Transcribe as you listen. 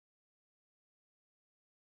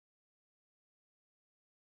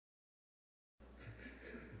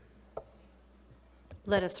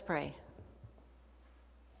Let us pray.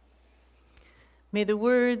 May the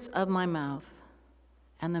words of my mouth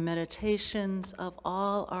and the meditations of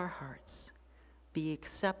all our hearts be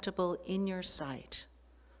acceptable in your sight,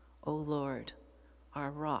 O Lord,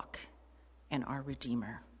 our rock and our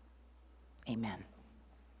Redeemer. Amen.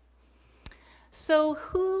 So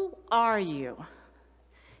who are you?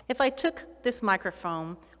 If I took this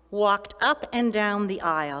microphone, walked up and down the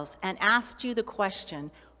aisles, and asked you the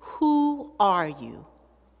question, who are you?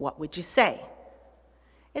 What would you say?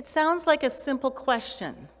 It sounds like a simple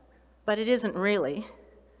question, but it isn't really.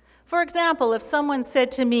 For example, if someone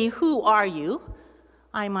said to me, who are you?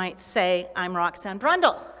 I might say, I'm Roxanne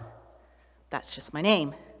Brundle. That's just my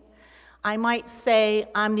name. I might say,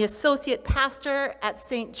 I'm the associate pastor at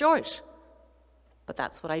St. George, but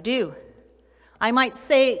that's what I do. I might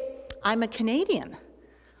say, I'm a Canadian.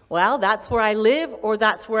 Well, that's where I live, or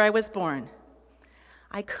that's where I was born.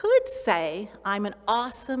 I could say I'm an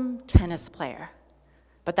awesome tennis player,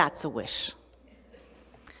 but that's a wish.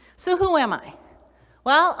 So who am I?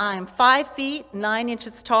 Well, I'm 5 feet, 9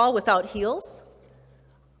 inches tall without heels.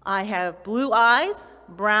 I have blue eyes,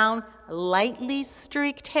 brown, lightly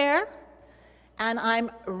streaked hair, and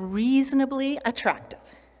I'm reasonably attractive.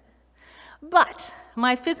 But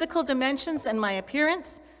my physical dimensions and my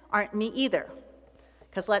appearance aren't me either.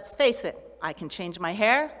 Because let's face it, I can change my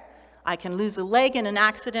hair, I can lose a leg in an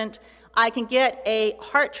accident, I can get a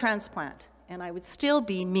heart transplant, and I would still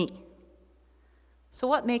be me. So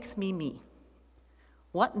what makes me me?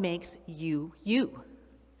 What makes you you?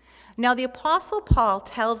 Now the Apostle Paul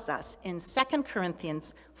tells us in 2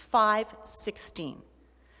 Corinthians 5:16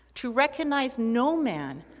 to recognize no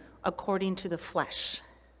man according to the flesh,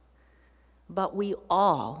 but we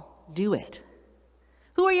all do it.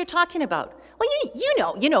 Who are you talking about? Well,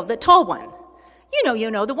 you know, the tall one.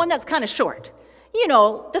 You know, the one that's kind of short. You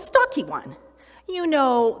know, the stocky one. You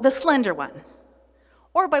know, the slender one.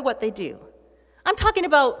 Or by what they do. I'm talking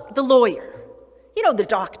about the lawyer. You know, the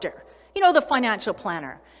doctor. You know, the financial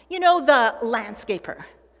planner. You know, the landscaper.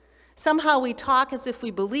 Somehow we talk as if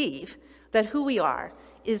we believe that who we are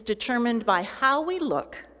is determined by how we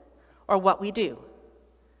look or what we do.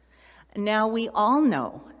 Now we all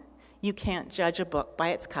know you can't judge a book by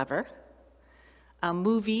its cover, a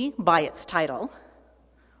movie by its title,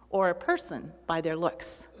 or a person by their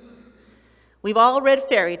looks. We've all read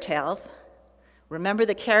fairy tales. Remember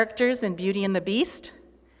the characters in Beauty and the Beast?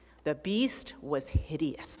 The Beast was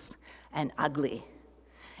hideous and ugly.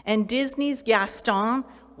 And Disney's Gaston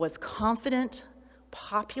was confident,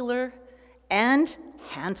 popular, and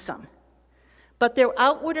handsome. But their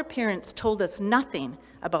outward appearance told us nothing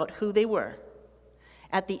about who they were.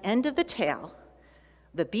 At the end of the tale,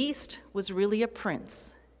 the Beast was really a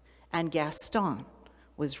prince, and Gaston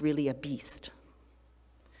was really a beast.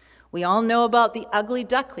 We all know about the ugly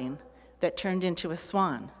duckling that turned into a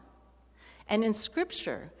swan. And in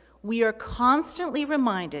Scripture, we are constantly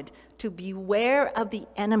reminded to beware of the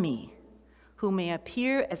enemy who may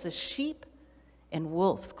appear as a sheep in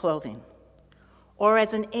wolf's clothing, or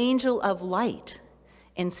as an angel of light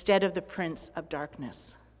instead of the prince of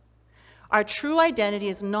darkness. Our true identity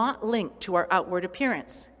is not linked to our outward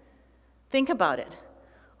appearance. Think about it.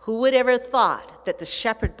 Who would ever thought that the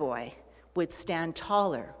shepherd boy would stand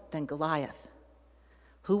taller than Goliath?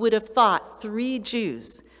 Who would have thought 3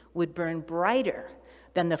 Jews would burn brighter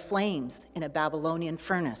than the flames in a Babylonian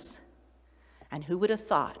furnace? And who would have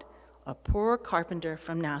thought a poor carpenter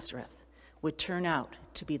from Nazareth would turn out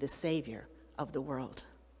to be the savior of the world?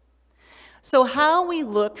 So how we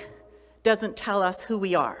look doesn't tell us who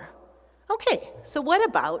we are. Okay, so what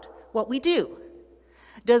about what we do?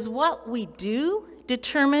 Does what we do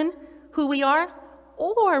determine who we are?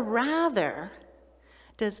 Or rather,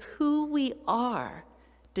 does who we are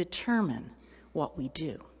determine what we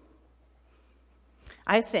do?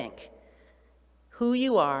 I think who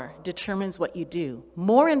you are determines what you do.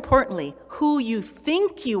 More importantly, who you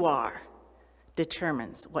think you are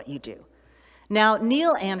determines what you do. Now,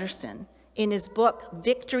 Neil Anderson, in his book,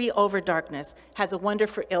 Victory Over Darkness, has a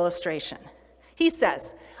wonderful illustration. He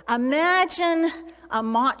says, imagine a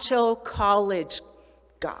macho college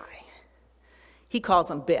guy. He calls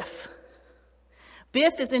him Biff.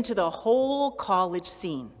 Biff is into the whole college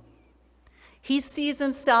scene. He sees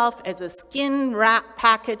himself as a skin wrap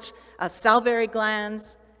package of salivary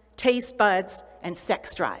glands, taste buds, and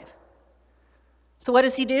sex drive. So what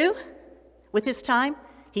does he do with his time?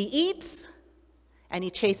 He eats and he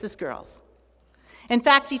chases girls. In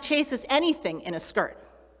fact, he chases anything in a skirt.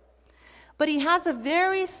 But he has a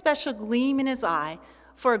very special gleam in his eye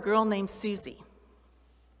for a girl named Susie.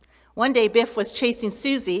 One day, Biff was chasing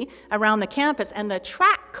Susie around the campus, and the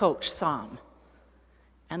track coach saw him.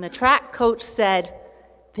 And the track coach said,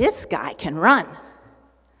 "This guy can run."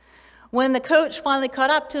 When the coach finally caught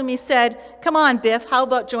up to him, he said, "Come on, Biff, how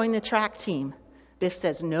about join the track team?" Biff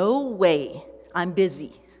says, "No way, I'm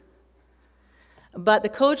busy." But the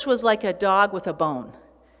coach was like a dog with a bone,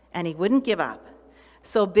 and he wouldn't give up.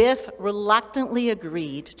 So Biff reluctantly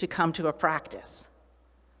agreed to come to a practice.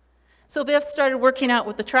 So Biff started working out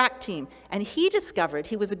with the track team, and he discovered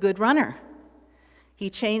he was a good runner. He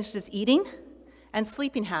changed his eating and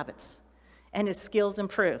sleeping habits, and his skills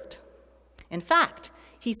improved. In fact,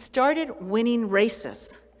 he started winning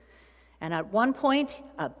races. And at one point,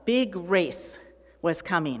 a big race was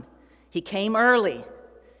coming. He came early.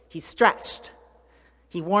 He stretched.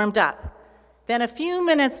 He warmed up. Then a few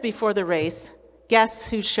minutes before the race, guess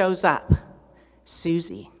who shows up?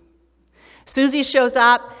 Susie. Susie shows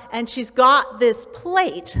up, and she's got this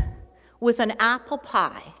plate with an apple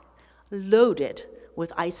pie loaded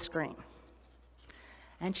with ice cream.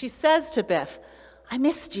 And she says to Biff, "I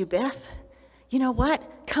missed you, Biff. You know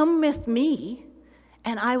what? Come with me,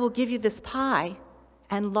 and I will give you this pie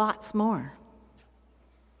and lots more."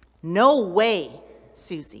 "No way,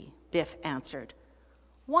 Susie," Biff answered.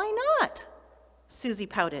 "Why not?" Susie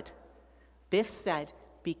pouted. Biff said,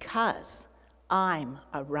 "Because I'm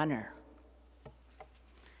a runner."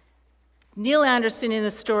 Neil Anderson in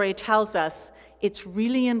the story tells us it's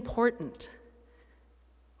really important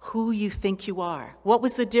who you think you are. What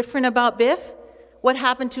was the different about Biff? What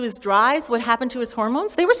happened to his drives? What happened to his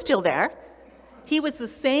hormones? They were still there. He was the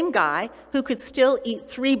same guy who could still eat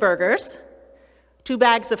 3 burgers, 2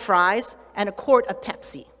 bags of fries, and a quart of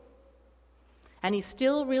Pepsi. And he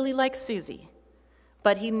still really liked Susie,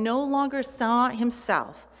 but he no longer saw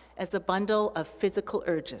himself as a bundle of physical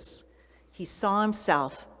urges. He saw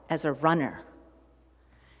himself as a runner.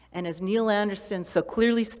 And as Neil Anderson so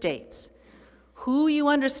clearly states, who you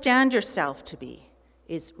understand yourself to be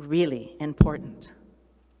is really important.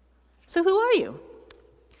 So who are you?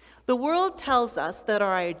 The world tells us that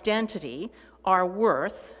our identity, our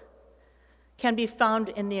worth, can be found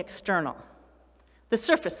in the external, the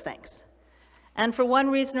surface things. And for one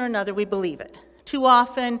reason or another, we believe it. Too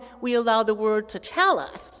often, we allow the world to tell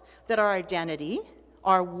us that our identity,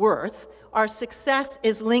 our worth, our success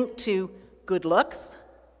is linked to good looks,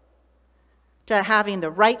 to having the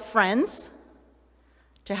right friends,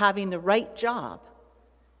 to having the right job,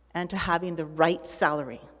 and to having the right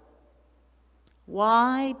salary.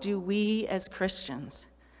 Why do we as Christians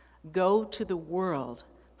go to the world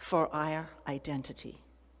for our identity?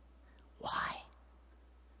 Why?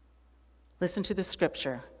 Listen to the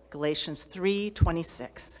scripture, Galatians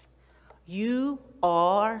 3:26. You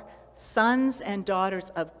are sons and daughters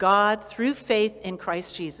of God through faith in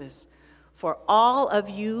Christ Jesus. For all of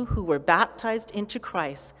you who were baptized into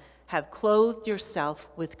Christ have clothed yourself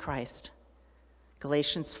with Christ.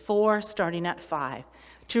 Galatians 4, starting at 5.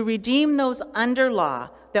 To redeem those under law,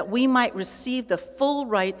 that we might receive the full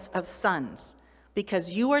rights of sons.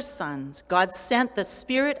 Because you are sons, God sent the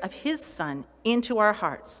Spirit of his Son into our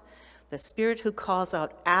hearts, the Spirit who calls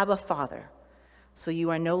out, Abba, Father. So you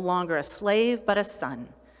are no longer a slave, but a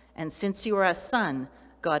son. And since you are a son,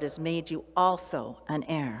 God has made you also an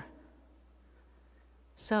heir.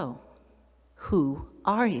 So, who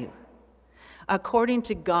are you? According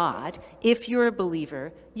to God, if you're a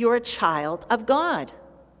believer, you're a child of God.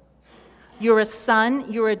 You're a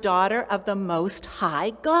son, you're a daughter of the Most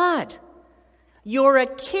High God. You're a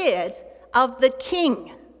kid of the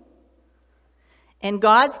King. In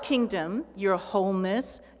God's kingdom, your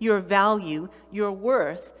wholeness, your value, your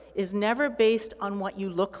worth is never based on what you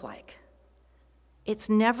look like. It's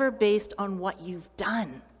never based on what you've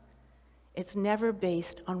done. It's never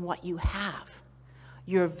based on what you have.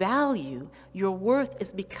 Your value, your worth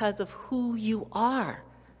is because of who you are.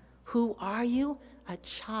 Who are you? A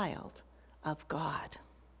child of God.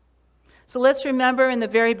 So let's remember in the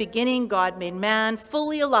very beginning, God made man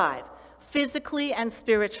fully alive, physically and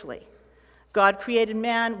spiritually. God created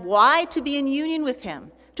man, why? To be in union with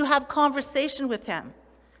him, to have conversation with him,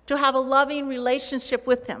 to have a loving relationship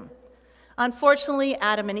with him. Unfortunately,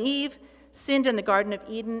 Adam and Eve sinned in the Garden of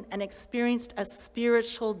Eden and experienced a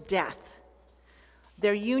spiritual death.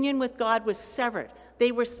 Their union with God was severed.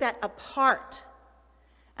 They were set apart.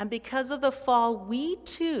 And because of the fall, we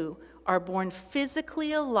too are born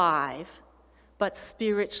physically alive, but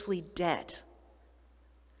spiritually dead.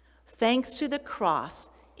 Thanks to the cross,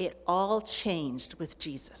 it all changed with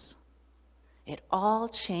Jesus. It all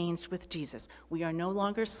changed with Jesus. We are no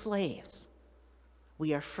longer slaves.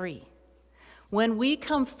 We are free. When we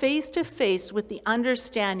come face to face with the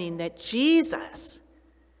understanding that Jesus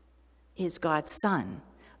is God's Son,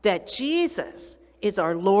 that Jesus is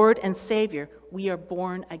our Lord and Savior, we are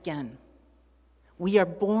born again. We are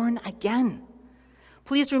born again.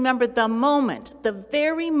 Please remember the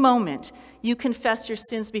very moment you confess your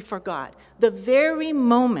sins before God, the very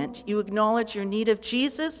moment you acknowledge your need of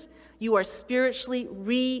Jesus, you are spiritually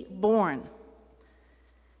reborn.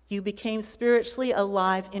 You became spiritually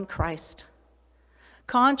alive in Christ.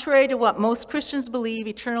 Contrary to what most Christians believe,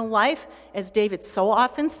 eternal life, as David so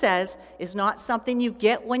often says, is not something you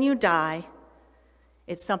get when you die.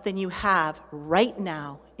 It's something you have right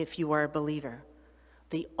now if you are a believer.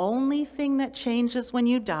 The only thing that changes when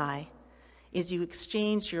you die is you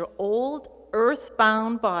exchange your old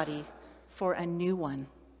earthbound body for a new one.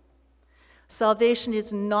 Salvation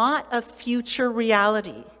is not a future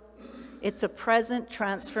reality. It's a present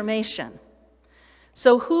transformation.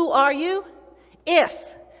 So who are you? If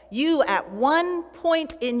you at one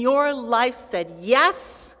point in your life said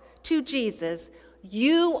yes to Jesus,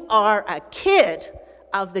 you are a kid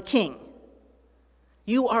of the King.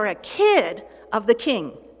 You are a kid of the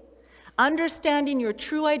King. Understanding your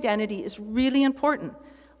true identity is really important.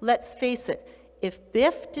 Let's face it, if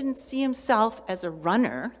Biff didn't see himself as a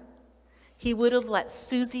runner, he would have let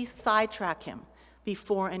Susie sidetrack him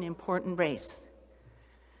before an important race.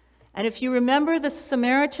 And if you remember the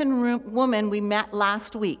Samaritan woman we met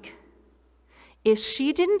last week, if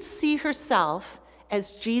she didn't see herself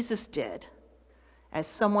as Jesus did, as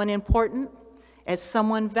someone important, as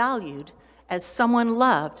someone valued, as someone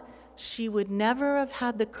loved, she would never have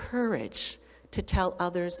had the courage to tell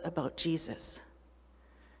others about Jesus.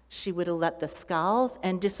 She would have let the scowls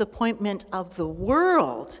and disappointment of the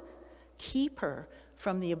world keep her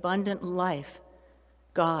from the abundant life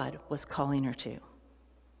God was calling her to.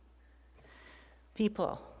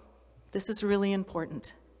 People, this is really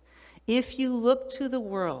important. If you look to the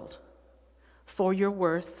world for your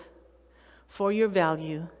worth, for your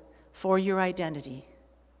value, for your identity,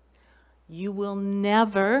 you will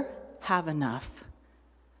never have enough.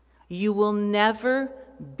 You will never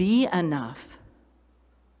be enough.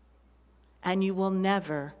 And you will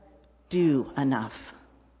never do enough.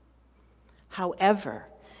 However,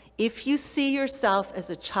 if you see yourself as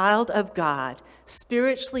a child of God,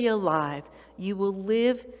 spiritually alive, you will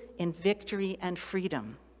live in victory and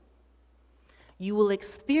freedom. You will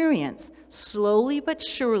experience, slowly but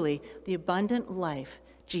surely, the abundant life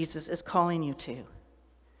Jesus is calling you to.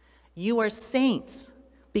 You are saints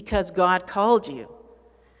because God called you.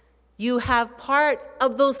 You have part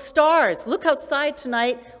of those stars. Look outside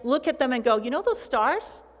tonight, look at them and go, you know those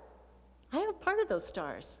stars? I have part of those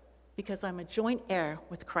stars because I'm a joint heir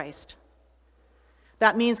with Christ.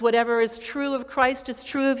 That means whatever is true of Christ is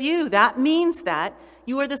true of you. That means that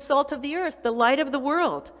you are the salt of the earth, the light of the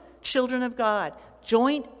world, children of God,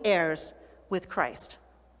 joint heirs with Christ.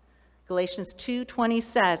 Galatians 2:20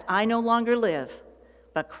 says, I no longer live,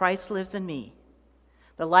 but Christ lives in me.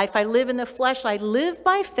 The life I live in the flesh, I live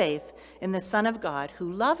by faith in the Son of God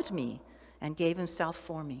who loved me and gave himself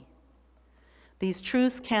for me. These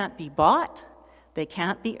truths can't be bought, they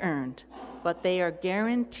can't be earned, but they are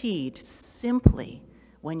guaranteed simply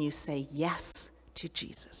when you say yes to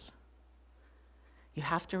Jesus. You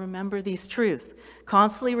have to remember these truths.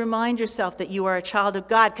 Constantly remind yourself that you are a child of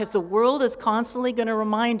God, because the world is constantly going to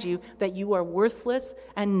remind you that you are worthless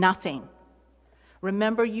and nothing.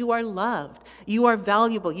 Remember, you are loved. You are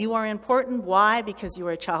valuable. You are important. Why? Because you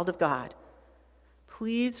are a child of God.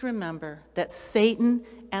 Please remember that Satan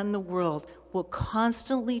and the world will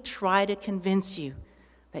constantly try to convince you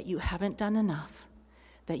that you haven't done enough,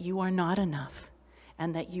 that you are not enough,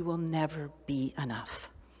 and that you will never be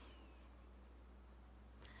enough.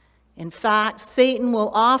 In fact, Satan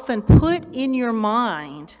will often put in your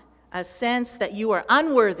mind a sense that you are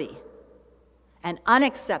unworthy and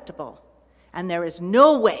unacceptable, and there is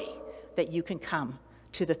no way that you can come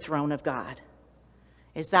to the throne of God.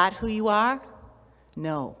 Is that who you are?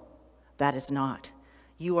 No, that is not.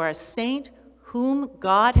 You are a saint whom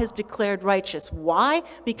God has declared righteous. Why?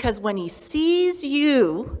 Because when he sees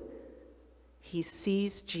you, he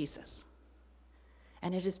sees Jesus.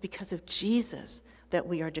 And it is because of Jesus that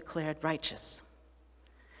we are declared righteous.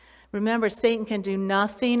 Remember, Satan can do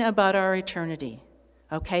nothing about our eternity.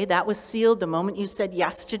 Okay, that was sealed the moment you said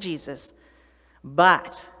yes to Jesus.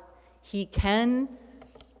 But he can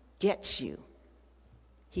get you.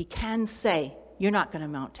 He can say, you're not going to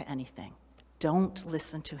amount to anything. Don't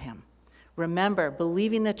listen to him. Remember,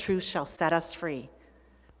 believing the truth shall set us free.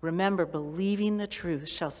 Remember, believing the truth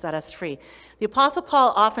shall set us free. The Apostle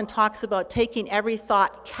Paul often talks about taking every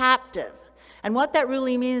thought captive. And what that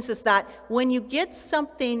really means is that when you get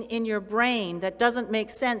something in your brain that doesn't make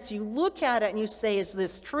sense, you look at it and you say, is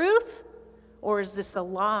this truth or is this a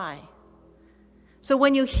lie? So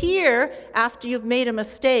when you hear after you've made a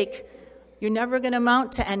mistake, you're never going to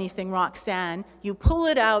amount to anything, Roxanne, you pull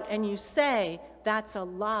it out and you say, that's a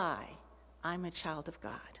lie. I'm a child of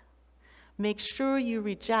God. Make sure you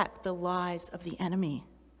reject the lies of the enemy.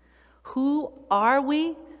 Who are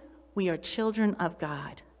we? We are children of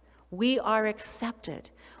God. We are accepted.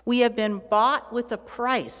 We have been bought with a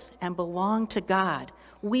price and belong to God.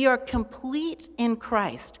 We are complete in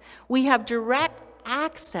Christ. We have direct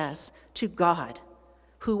access to God.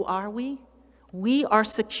 Who are we? We are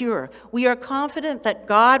secure. We are confident that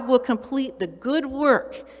God will complete the good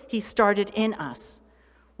work he started in us.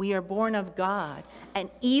 We are born of God, and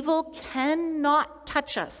evil cannot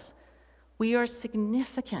touch us. We are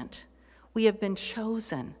significant. We have been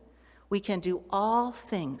chosen. We can do all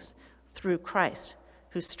things through Christ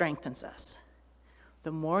who strengthens us.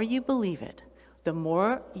 The more you believe it, the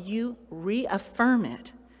more you reaffirm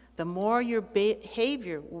it, the more your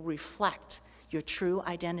behavior will reflect your true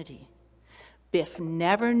identity. Biff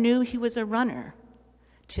never knew he was a runner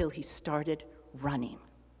till he started running.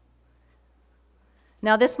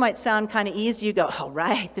 Now, this might sound kind of easy. You go, all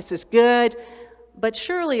right, this is good. But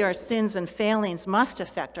surely our sins and failings must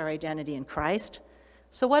affect our identity in Christ.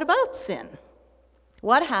 So what about sin?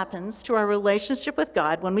 What happens to our relationship with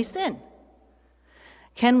God when we sin?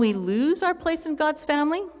 Can we lose our place in God's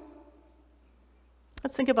family?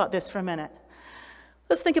 Let's think about this for a minute.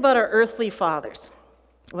 Let's think about our earthly fathers.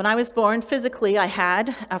 When I was born, physically, I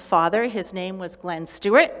had a father. His name was Glenn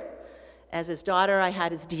Stewart. As his daughter, I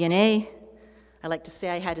had his DNA. I like to say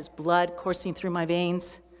I had his blood coursing through my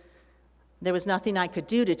veins. There was nothing I could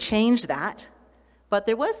do to change that, but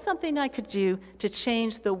there was something I could do to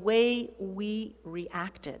change the way we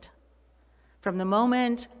reacted. From the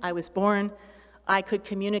moment I was born, I could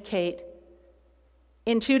communicate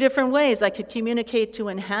in two different ways. I could communicate to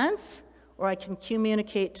enhance, or I can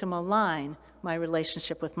communicate to malign my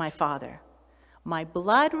relationship with my father. My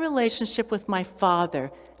blood relationship with my father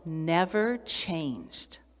never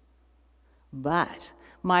changed. But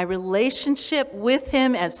my relationship with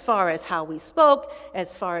him, as far as how we spoke,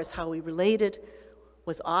 as far as how we related,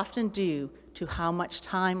 was often due to how much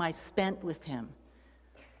time I spent with him.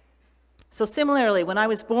 So similarly, when I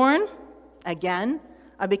was born, again,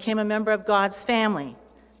 I became a member of God's family.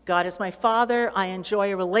 God is my Father. I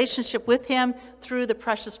enjoy a relationship with him through the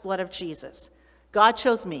precious blood of Jesus. God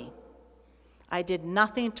chose me. I did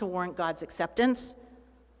nothing to warrant God's acceptance,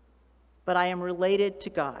 but I am related to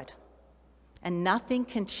God. And nothing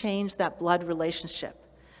can change that blood relationship.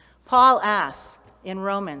 Paul asks in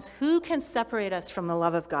Romans, who can separate us from the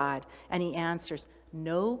love of God? And he answers,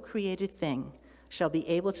 no created thing shall be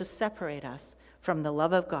able to separate us from the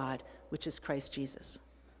love of God, which is Christ Jesus.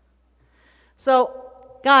 So,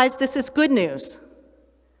 guys, this is good news.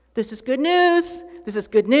 This is good news. This is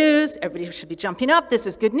good news. Everybody should be jumping up. This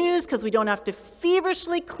is good news because we don't have to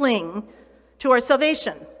feverishly cling to our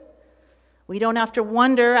salvation. We don't have to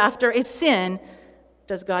wonder after a sin,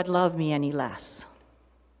 does God love me any less?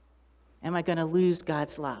 Am I going to lose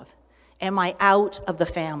God's love? Am I out of the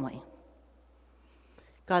family?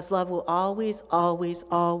 God's love will always, always,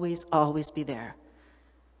 always, always be there.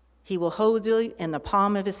 He will hold you in the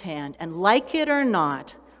palm of his hand, and like it or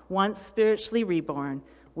not, once spiritually reborn,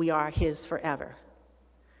 we are his forever.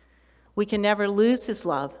 We can never lose his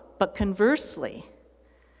love, but conversely,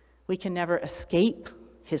 we can never escape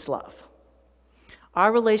his love.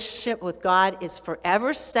 Our relationship with God is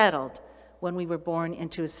forever settled when we were born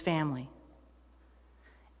into his family.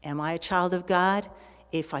 Am I a child of God?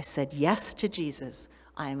 If I said yes to Jesus,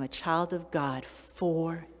 I am a child of God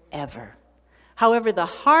forever. However, the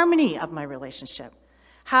harmony of my relationship,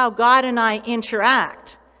 how God and I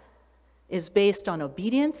interact, is based on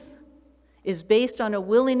obedience, is based on a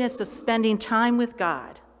willingness of spending time with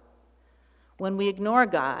God. When we ignore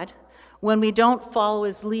God, when we don't follow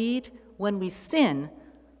his lead, when we sin,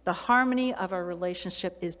 the harmony of our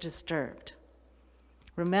relationship is disturbed.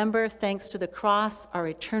 Remember, thanks to the cross, our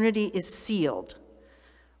eternity is sealed,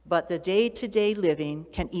 but the day-to-day living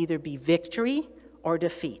can either be victory or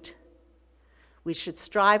defeat. We should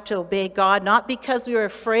strive to obey God, not because we are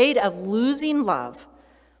afraid of losing love,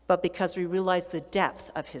 but because we realize the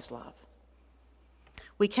depth of his love.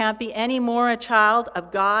 We can't be any more a child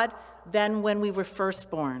of God than when we were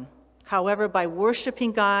first born. However, by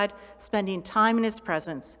worshiping God, spending time in his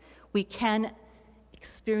presence, we can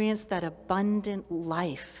experience that abundant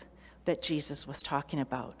life that Jesus was talking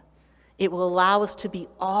about. It will allow us to be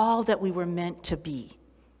all that we were meant to be.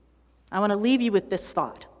 I want to leave you with this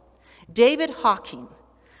thought. David Hawking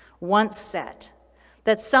once said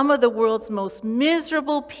that some of the world's most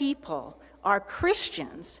miserable people are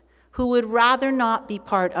Christians who would rather not be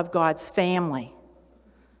part of God's family.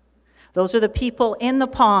 Those are the people in the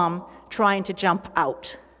palm trying to jump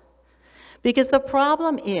out. Because the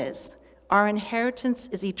problem is, our inheritance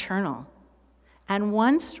is eternal. And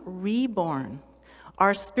once reborn,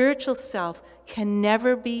 our spiritual self can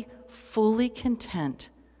never be fully content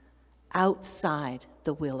outside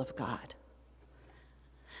the will of God.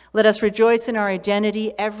 Let us rejoice in our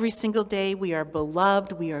identity every single day. We are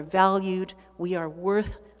beloved, we are valued, we are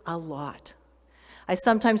worth a lot. I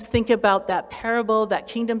sometimes think about that parable, that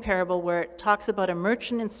kingdom parable, where it talks about a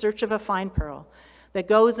merchant in search of a fine pearl that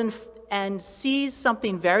goes and sees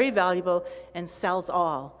something very valuable and sells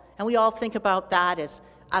all. And we all think about that as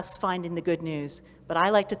us finding the good news. But I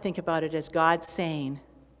like to think about it as God saying,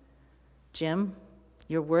 Jim,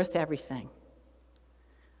 you're worth everything,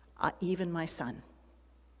 even my son.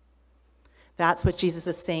 That's what Jesus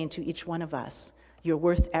is saying to each one of us. You're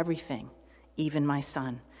worth everything, even my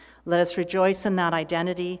son. Let us rejoice in that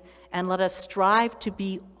identity, and let us strive to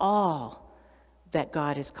be all that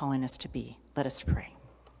God is calling us to be. Let us pray.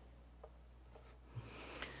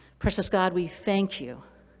 Precious God, we thank you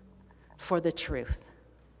for the truth.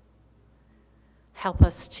 Help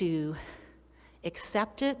us to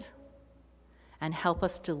accept it and help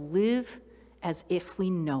us to live as if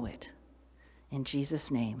we know it. In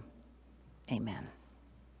Jesus' name, amen.